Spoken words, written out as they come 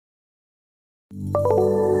Hello,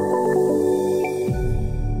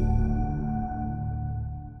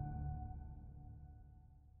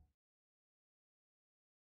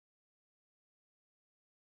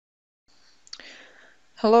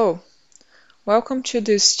 welcome to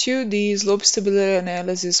this 2D slope stability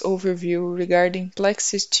analysis overview regarding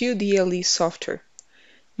PLAXIS 2D LE software.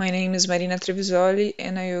 My name is Marina Trevisoli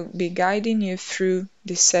and I will be guiding you through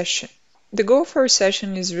this session. The goal for our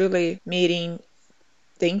session is really meeting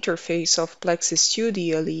the interface of PLAXIS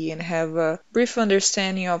 2D LE and have a brief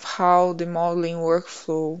understanding of how the modeling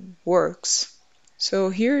workflow works.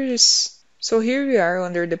 So here we are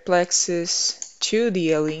under the PLAXIS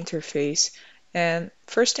 2D LE interface. And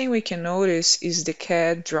first thing we can notice is the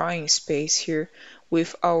Cad Drawing Space here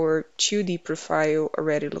with our 2D profile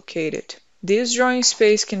already located. This drawing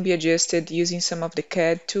space can be adjusted using some of the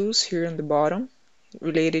CAD tools here on the bottom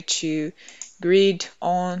related to grid,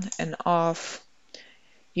 on and off,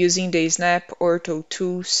 using the snap ortho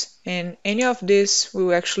tools, and any of this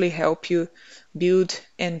will actually help you build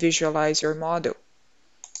and visualize your model.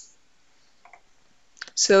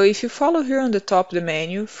 So if you follow here on the top of the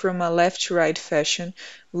menu from a left to right fashion,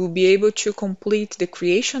 we'll be able to complete the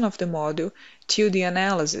creation of the model till the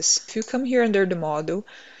analysis. If you come here under the model,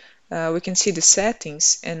 we can see the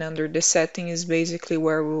settings, and under the setting is basically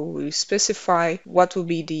where we will specify what will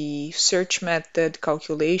be the search method,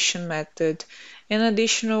 calculation method, and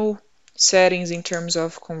additional settings in terms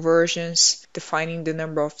of conversions, defining the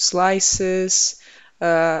number of slices.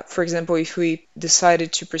 For example, if we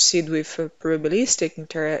decided to proceed with a probabilistic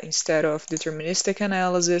instead of deterministic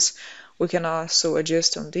analysis, we can also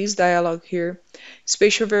adjust on this dialog here.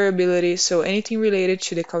 Spatial variability, so anything related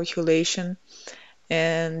to the calculation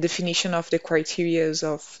and definition of the criteria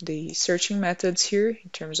of the searching methods here, in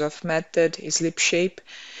terms of method, slip shape,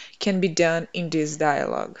 can be done in this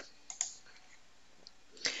dialog.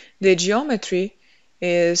 The geometry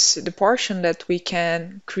is the portion that we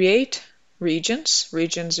can create regions.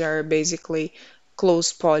 Regions are basically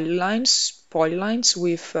closed polylines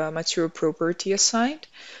with material property assigned.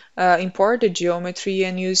 Import the geometry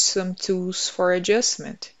and use some tools for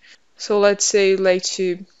adjustment. So let's say you'd like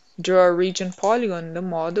to draw a region polygon in the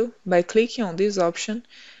model. By clicking on this option,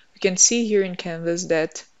 we can see here in Canvas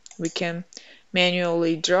that we can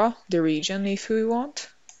manually draw the region if we want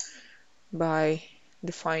by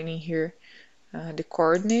defining here the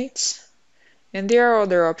coordinates. And there are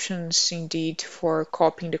other options indeed for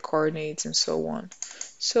copying the coordinates and so on.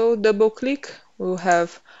 So double click, we'll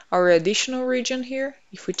have our additional region here.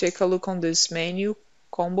 If we take a look on this menu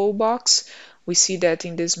combo box, we see that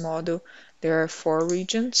in this model there are 4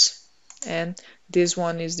 regions, and this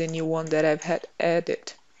one is the new one that I've had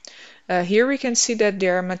added. Here we can see that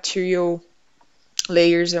there are material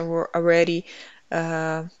layers that were already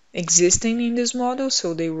existing in this model,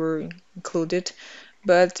 so they were included,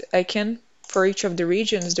 but I can, for each of the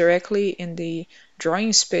regions, directly in the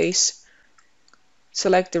drawing space,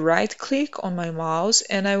 select the right click on my mouse,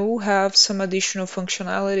 and I will have some additional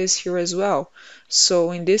functionalities here as well.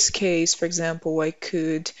 So in this case, for example, I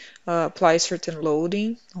could apply certain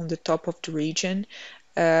loading on the top of the region,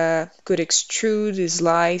 could extrude,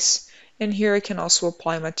 slice, and here I can also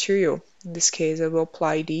apply material. In this case, I will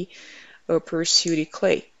apply the upper sooty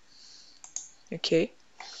clay. Okay.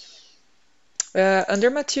 Under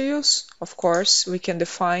materials, of course, we can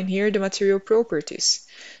define here the material properties.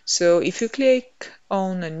 So if you click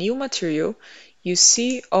on a new material, you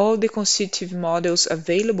see all the constitutive models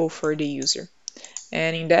available for the user.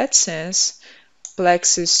 And in that sense,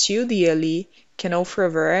 PLAXIS 2D LE can offer a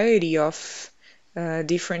variety of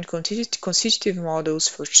different constitutive models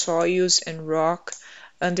for soils and rock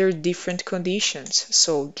under different conditions.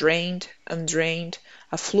 So drained, undrained,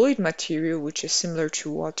 a fluid material which is similar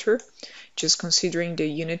to water, just considering the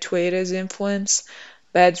unit weight as influence,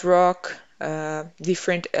 bedrock,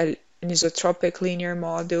 different anisotropic linear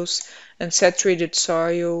models, unsaturated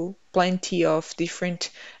soil, plenty of different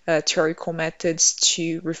theoretical methods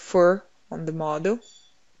to refer on the model.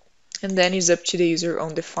 And then it's up to the user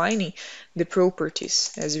on defining the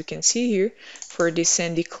properties. As you can see here, for the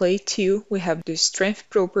sandy clay till, we have the strength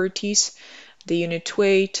properties, the unit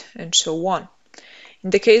weight, and so on. In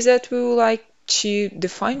the case that we would like to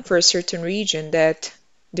define for a certain region that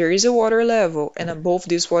there is a water level, and above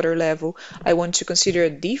this water level I want to consider a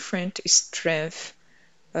different strength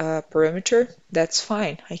parameter, that's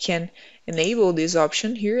fine. I can enable this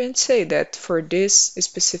option here and say that for this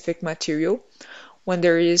specific material, when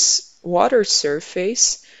there is water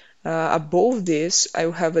surface above this, I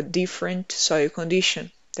will have a different soil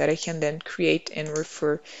condition that I can then create and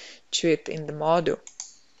refer to it in the model.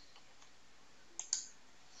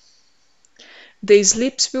 The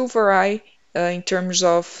slips will vary in terms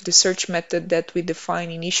of the search method that we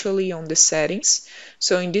define initially on the settings.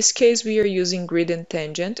 So in this case, we are using grid and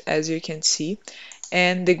tangent, as you can see.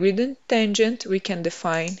 And the grid and tangent, we can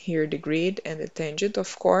define here the grid and the tangent,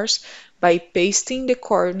 of course, by pasting the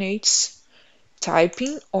coordinates,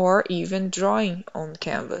 typing, or even drawing on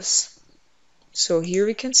canvas. So here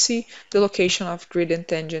we can see the location of grid and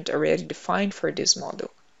tangent already defined for this model.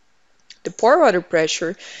 The pore water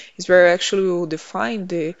pressure is where actually we will define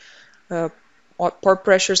the pore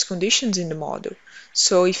pressures conditions in the model.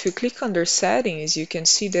 So if you click under settings, you can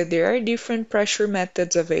see that there are different pressure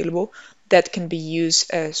methods available that can be used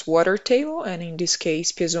as water table, and in this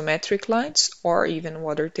case piezometric lines, or even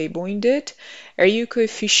water table indeed, area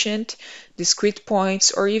coefficient, discrete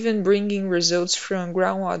points, or even bringing results from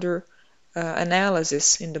groundwater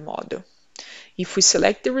analysis in the model. If we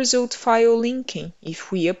select the result file linking, if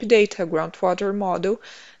we update a groundwater model,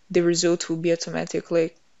 the result will be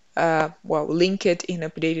automatically linked and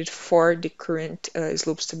updated for the current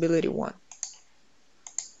slope stability one.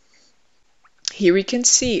 Here we can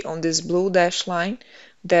see on this blue dashed line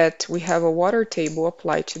that we have a water table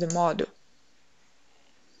applied to the model.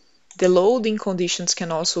 The loading conditions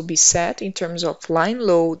can also be set in terms of line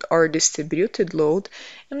load or distributed load,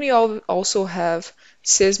 and we also have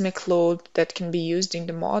seismic load that can be used in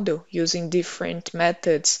the model using different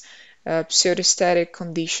methods, pseudostatic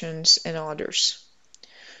conditions, and others.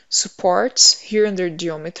 Supports, here under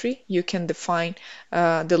geometry, you can define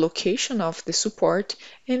the location of the support,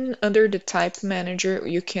 and under the type manager,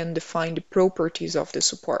 you can define the properties of the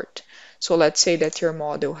support. So let's say that your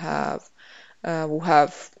model will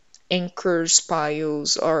have anchors,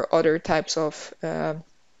 piles, or other types of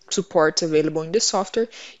supports available in the software.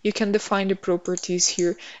 You can define the properties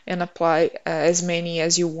here and apply as many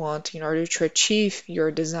as you want in order to achieve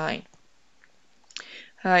your design.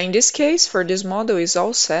 In this case, for this model is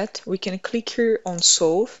all set, we can click here on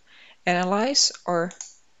Solve, Analyze, or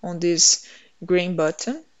on this green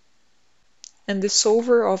button, and the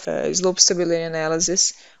solver of slope stability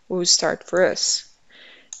analysis will start for us.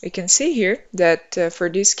 We can see here that for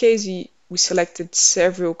this case, we selected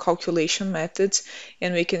several calculation methods,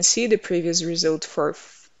 and we can see the previous result for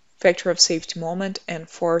factor of safety moment and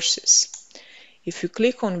forces. If you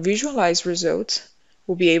click on Visualize Results,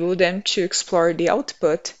 we'll be able then to explore the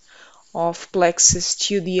output of PLAXIS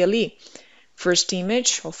 2DLE. First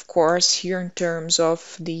image, of course, here in terms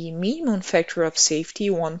of the minimum factor of safety,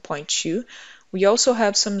 1.2. We also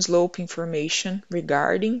have some slope information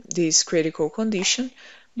regarding this critical condition,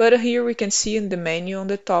 but here we can see in the menu on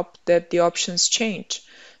the top that the options change.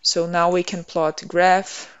 So now we can plot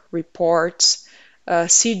graph, reports,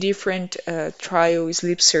 see different trial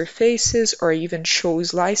slip surfaces, or even show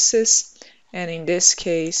slices. And in this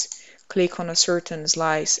case, click on a certain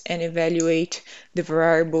slice and evaluate the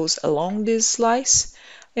variables along this slice,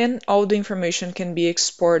 and all the information can be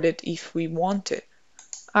exported if we want it.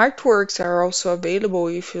 Artworks are also available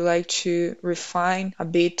if you like to refine a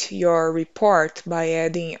bit your report by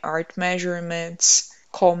adding art measurements,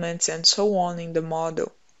 comments, and so on in the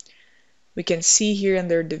model. We can see here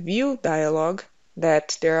under the View dialog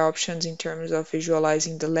that there are options in terms of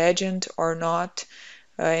visualizing the legend or not,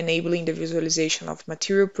 enabling the visualization of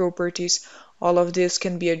material properties. All of this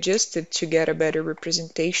can be adjusted to get a better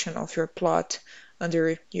representation of your plot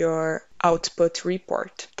under your output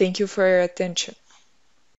report. Thank you for your attention.